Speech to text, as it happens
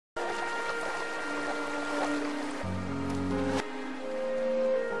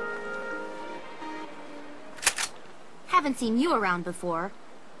Haven't seen you around before.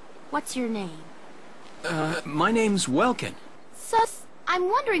 What's your name? My name's Welkin. Sus, I'm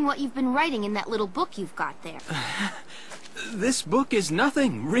wondering what you've been writing in that little book you've got there. This book is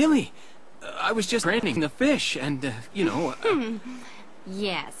nothing, really. I was just training the fish, and, you know...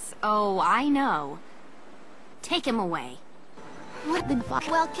 Yes, oh, I know. Take him away. What the fuck,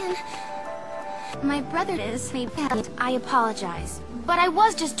 Welkin? My brother is me. I apologize. But I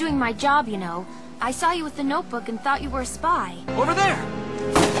was just doing my job, you know. I saw you with the notebook and thought you were a spy. Over there!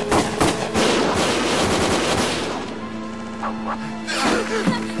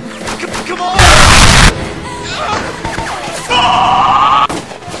 Come on!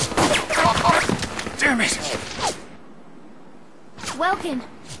 Damn it! Welkin,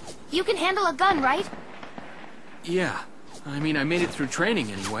 you can handle a gun, right? Yeah. I mean, I made it through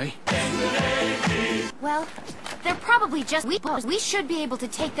training anyway. Well, they're probably just weepos. We should be able to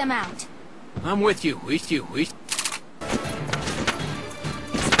take them out. I'm with you.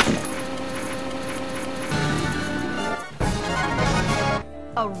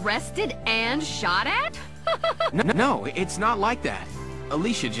 Arrested and shot at? No, it's not like that.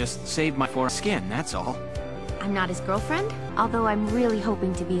 Alicia just saved my foreskin, that's all. I'm not his girlfriend, although I'm really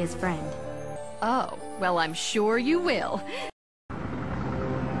hoping to be his friend. Oh, well, I'm sure you will.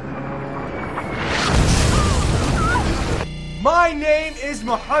 My name is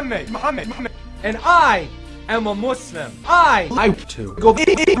Muhammad, and I am a Muslim. I too go.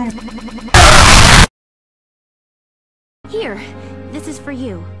 Here, this is for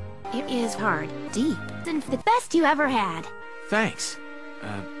you. It is hard, deep, and the best you ever had. Thanks.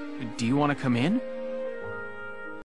 Do you want to come in?